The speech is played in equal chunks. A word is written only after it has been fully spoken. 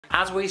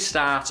As we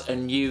start a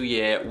new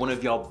year, one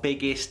of your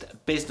biggest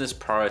business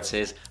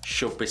priorities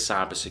should be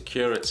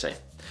cybersecurity.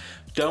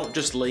 Don't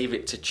just leave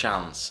it to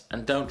chance,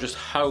 and don't just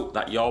hope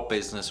that your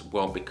business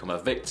won't become a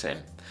victim.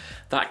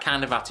 That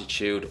kind of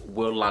attitude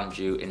will land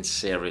you in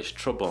serious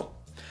trouble.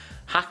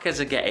 Hackers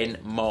are getting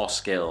more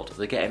skilled,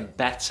 they're getting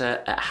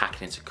better at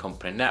hacking into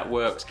company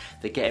networks,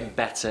 they're getting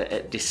better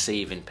at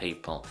deceiving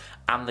people,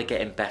 and they're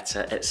getting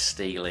better at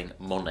stealing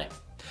money.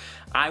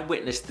 I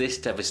witness this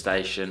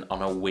devastation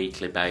on a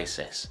weekly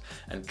basis,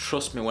 and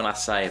trust me when I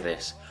say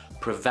this,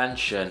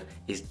 prevention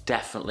is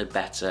definitely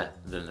better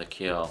than the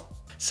cure.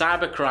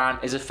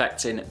 Cybercrime is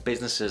affecting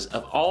businesses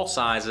of all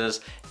sizes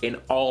in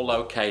all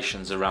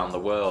locations around the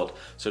world,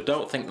 so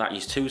don't think that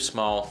you're too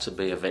small to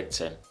be a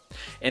victim.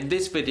 In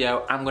this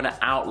video, I'm going to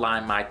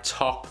outline my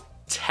top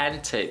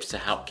 10 tips to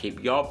help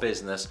keep your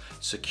business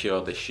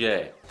secure this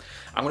year.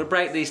 I'm going to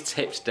break these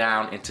tips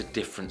down into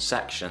different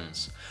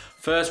sections.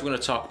 First, we're going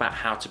to talk about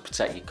how to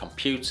protect your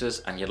computers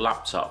and your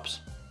laptops.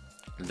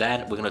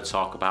 Then we're going to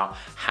talk about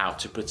how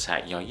to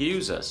protect your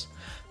users.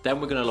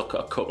 Then we're going to look at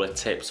a couple of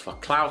tips for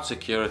cloud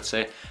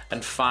security,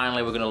 and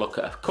finally we're going to look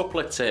at a couple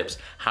of tips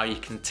how you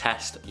can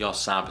test your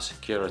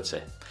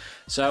cybersecurity.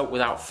 So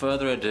without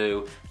further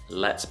ado,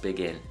 let's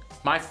begin.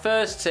 My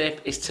first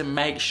tip is to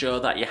make sure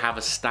that you have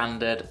a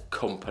standard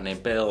company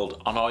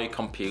build on all your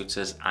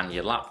computers and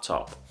your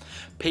laptop.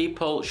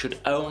 People should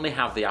only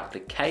have the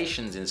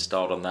applications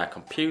installed on their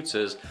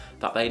computers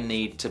that they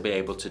need to be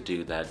able to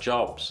do their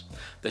jobs.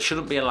 They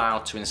shouldn't be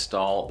allowed to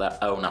install their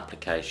own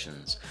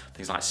applications,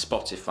 things like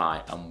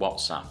Spotify and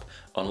WhatsApp,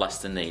 unless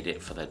they need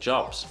it for their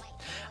jobs.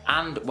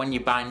 And when you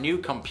buy new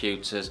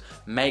computers,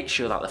 make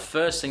sure that the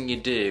first thing you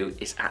do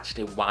is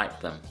actually wipe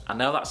them. I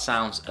know that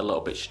sounds a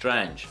little bit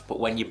strange, but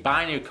when you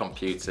buy new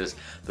computers,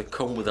 they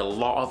come with a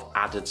lot of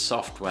added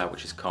software,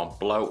 which is called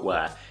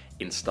bloatware,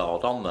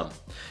 installed on them.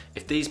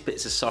 If these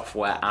bits of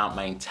software aren't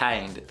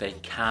maintained, they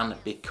can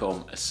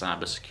become a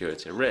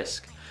cybersecurity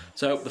risk.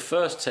 So the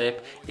first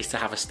tip is to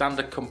have a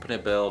standard company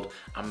build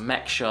and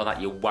make sure that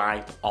you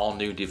wipe all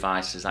new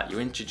devices that you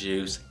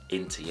introduce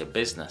into your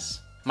business.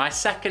 My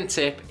second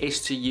tip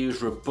is to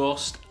use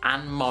robust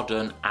and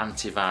modern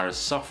antivirus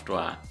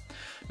software.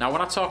 Now,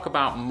 when I talk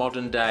about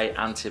modern day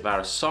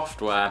antivirus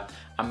software,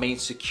 I mean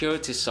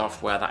security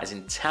software that is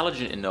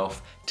intelligent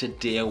enough to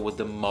deal with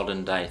the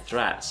modern day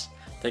threats.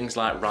 Things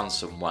like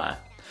ransomware.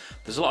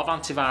 There's a lot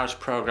of antivirus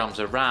programs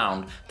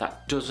around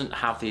that doesn't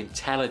have the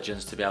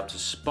intelligence to be able to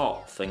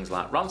spot things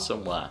like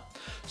ransomware.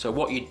 So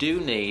what you do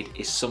need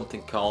is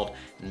something called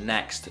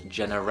next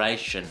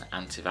generation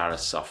antivirus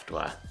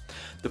software.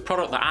 The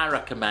product that I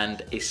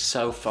recommend is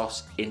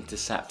Sophos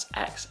Intercept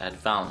X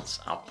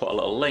Advanced. I'll put a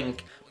little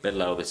link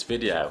below this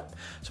video.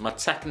 So my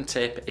second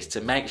tip is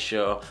to make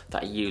sure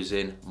that you're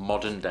using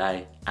modern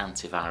day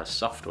antivirus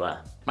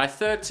software. My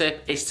third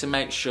tip is to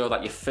make sure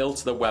that you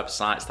filter the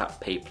websites that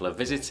people are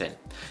visiting,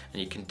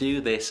 and you can do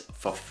this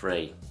for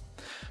free.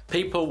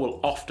 People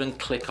will often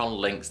click on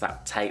links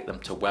that take them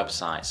to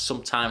websites,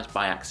 sometimes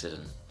by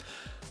accident.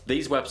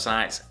 These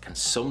websites can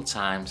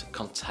sometimes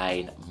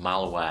contain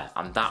malware,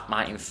 and that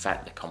might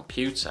infect the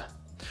computer.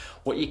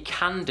 What you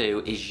can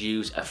do is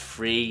use a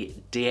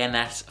free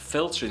DNS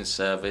filtering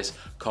service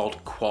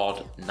called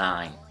Quad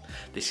 9.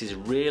 This is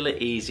really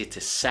easy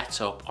to set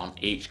up on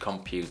each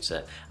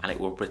computer, and it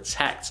will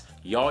protect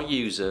your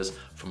users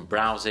from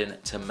browsing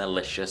to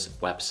malicious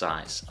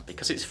websites. And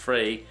because it's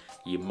free,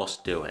 you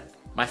must do it.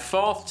 My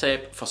fourth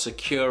tip for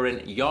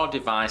securing your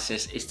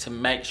devices is to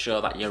make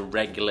sure that you're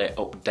regularly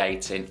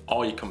updating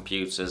all your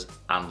computers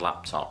and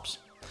laptops.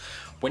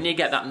 When you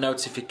get that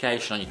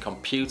notification on your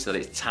computer that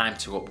it's time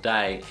to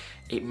update,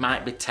 it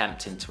might be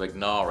tempting to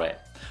ignore it.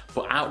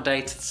 But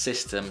outdated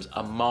systems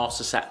are more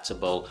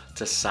susceptible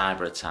to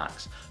cyber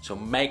attacks, so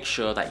make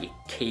sure that you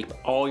keep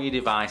all your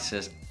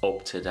devices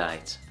up to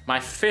date. My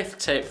fifth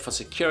tip for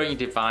securing your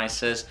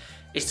devices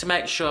is to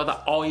make sure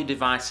that all your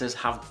devices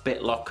have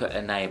Bitlocker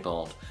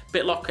enabled.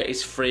 Bitlocker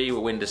is free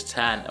with Windows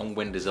 10 and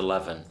Windows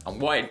 11,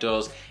 and what it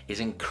does is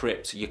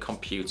encrypt your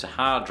computer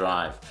hard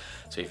drive.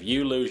 So if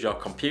you lose your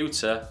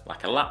computer,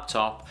 like a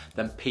laptop,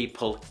 then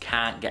people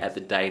can't get at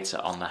the data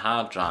on the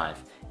hard drive.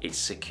 It's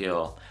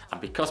secure,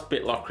 and because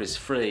Bitlocker is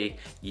free,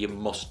 you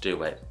must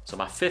do it. So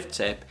my fifth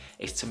tip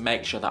is to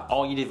make sure that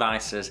all your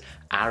devices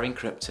are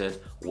encrypted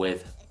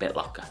with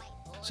Bitlocker.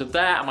 So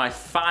there are my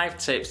 5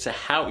 tips to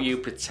help you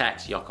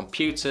protect your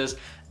computers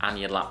and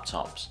your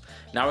laptops.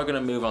 Now we're going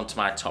to move on to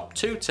my top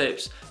 2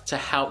 tips to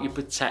help you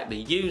protect the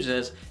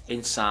users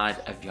inside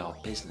of your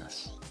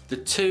business. The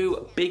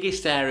 2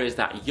 biggest areas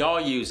that your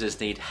users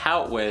need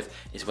help with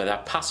is with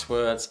their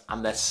passwords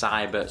and their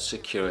cyber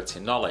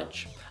security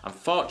knowledge.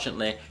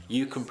 Unfortunately,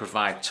 you can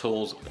provide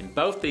tools in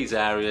both these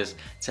areas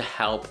to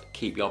help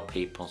keep your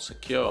people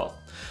secure.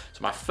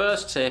 So my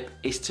first tip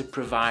is to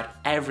provide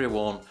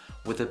everyone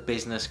with a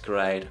business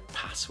grade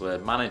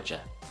password manager.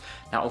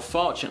 Now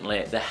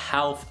unfortunately, the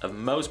health of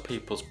most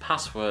people's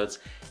passwords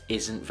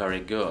isn't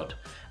very good,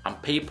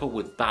 and people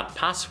with bad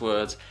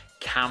passwords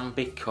can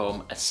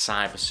become a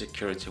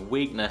cybersecurity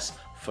weakness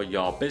for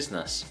your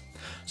business.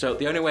 So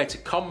the only way to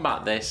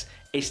combat this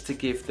is to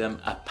give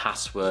them a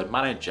password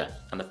manager,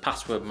 and the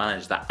password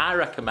manager that I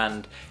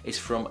recommend is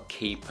from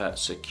Keeper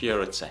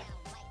Security.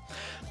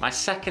 My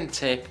second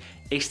tip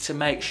is to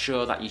make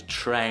sure that you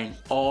train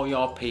all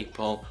your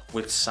people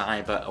with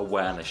cyber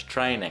awareness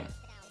training.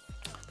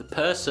 The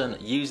person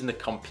using the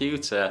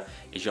computer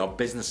is your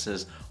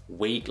business's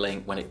weak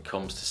link when it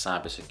comes to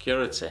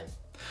cybersecurity.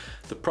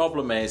 The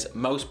problem is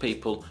most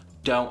people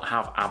don't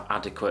have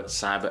adequate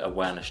cyber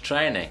awareness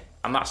training,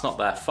 and that's not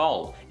their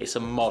fault. It's a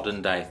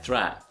modern day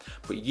threat.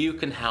 But you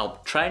can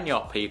help train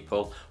your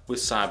people with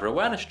cyber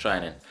awareness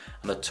training,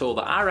 and the tool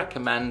that I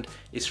recommend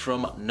is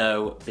from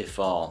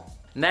KnowBe4.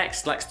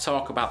 Next, let's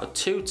talk about the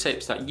 2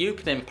 tips that you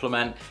can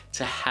implement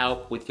to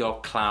help with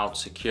your cloud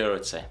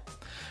security.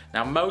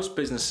 Now, most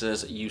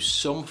businesses use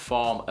some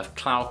form of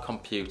cloud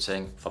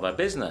computing for their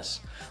business.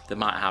 They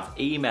might have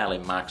email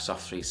in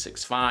Microsoft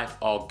 365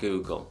 or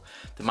Google.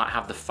 They might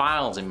have the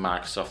files in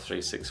Microsoft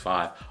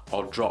 365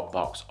 or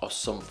Dropbox or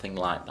something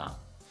like that.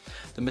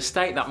 The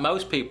mistake that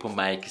most people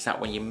make is that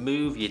when you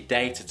move your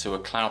data to a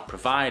cloud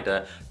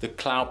provider, the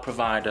cloud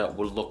provider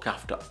will look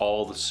after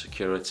all the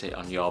security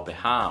on your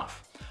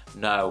behalf.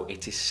 No,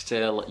 it is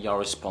still your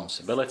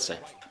responsibility.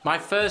 My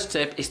first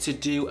tip is to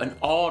do an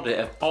audit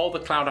of all the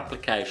cloud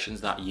applications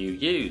that you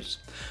use.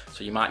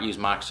 So you might use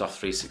Microsoft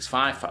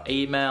 365 for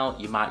email,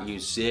 you might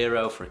use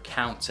Xero for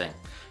accounting,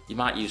 you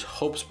might use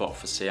HubSpot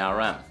for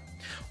CRM.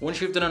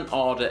 Once you've done an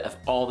audit of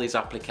all these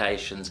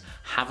applications,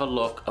 have a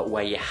look at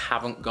where you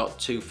haven't got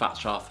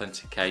two-factor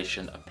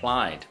authentication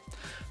applied.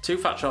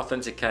 Two-factor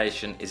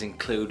authentication is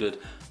included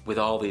with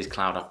all these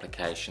cloud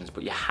applications,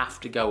 but you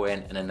have to go in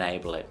and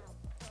enable it.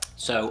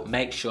 So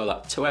make sure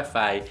that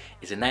 2FA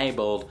is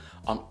enabled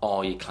on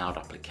all your cloud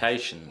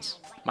applications.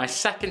 My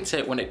second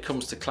tip when it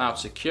comes to cloud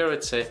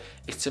security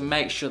is to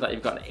make sure that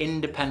you've got an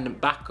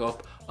independent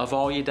backup of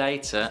all your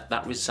data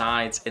that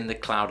resides in the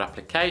cloud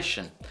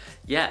application.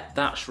 Yeah,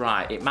 that's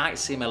right, it might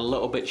seem a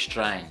little bit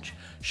strange.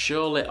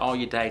 Surely all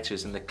your data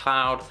is in the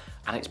cloud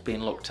and it's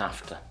being looked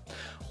after.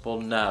 Well,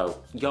 no,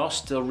 you're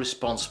still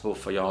responsible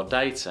for your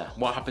data.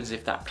 What happens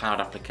if that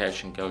cloud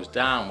application goes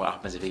down? What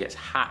happens if it gets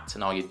hacked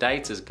and all your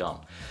data's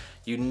gone?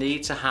 You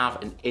need to have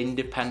an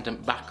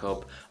independent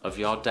backup of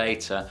your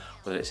data,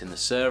 whether it's in the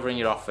server in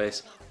your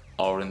office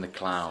or in the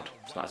cloud.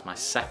 So that's my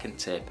second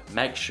tip.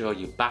 Make sure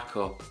you back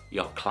up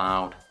your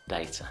cloud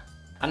data.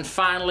 And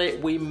finally,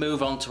 we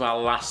move on to our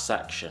last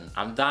section,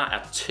 and that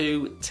are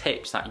 2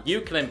 tips that you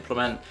can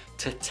implement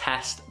to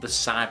test the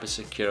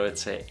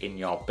cybersecurity in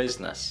your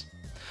business.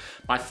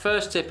 My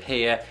first tip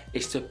here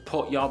is to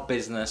put your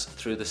business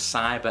through the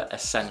Cyber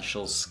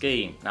Essentials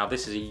scheme. Now,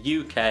 this is a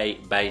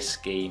UK-based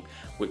scheme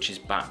which is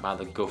backed by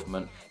the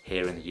government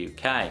here in the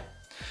UK.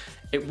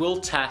 It will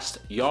test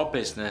your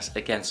business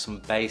against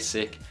some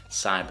basic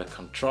cyber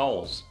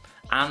controls,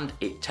 and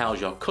it tells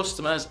your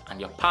customers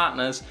and your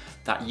partners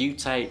that you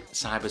take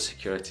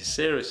cybersecurity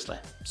seriously.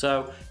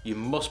 So you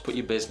must put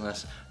your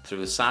business through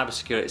the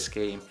cybersecurity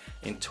scheme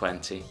in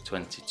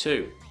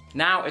 2022.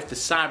 Now, if the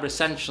Cyber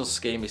Essentials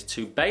scheme is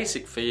too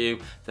basic for you,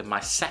 then my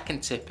second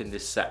tip in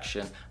this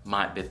section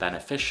might be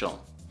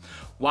beneficial.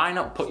 Why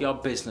not put your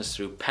business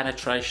through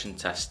penetration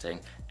testing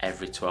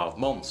every 12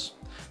 months?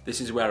 This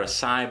is where a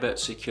cyber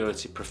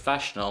security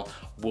professional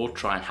will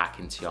try and hack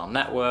into your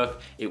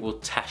network. It will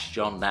test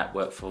your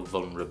network for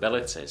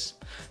vulnerabilities.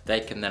 They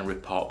can then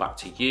report back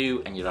to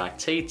you and your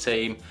IT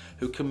team,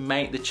 who can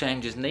make the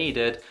changes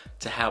needed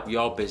to help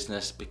your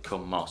business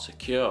become more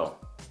secure.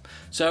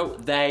 So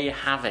there you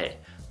have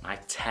it, my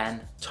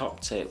 10 top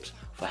tips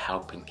for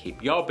helping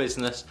keep your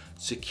business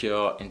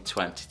secure in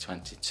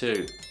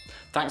 2022.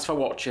 Thanks for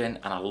watching,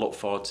 and I look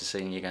forward to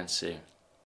seeing you again soon.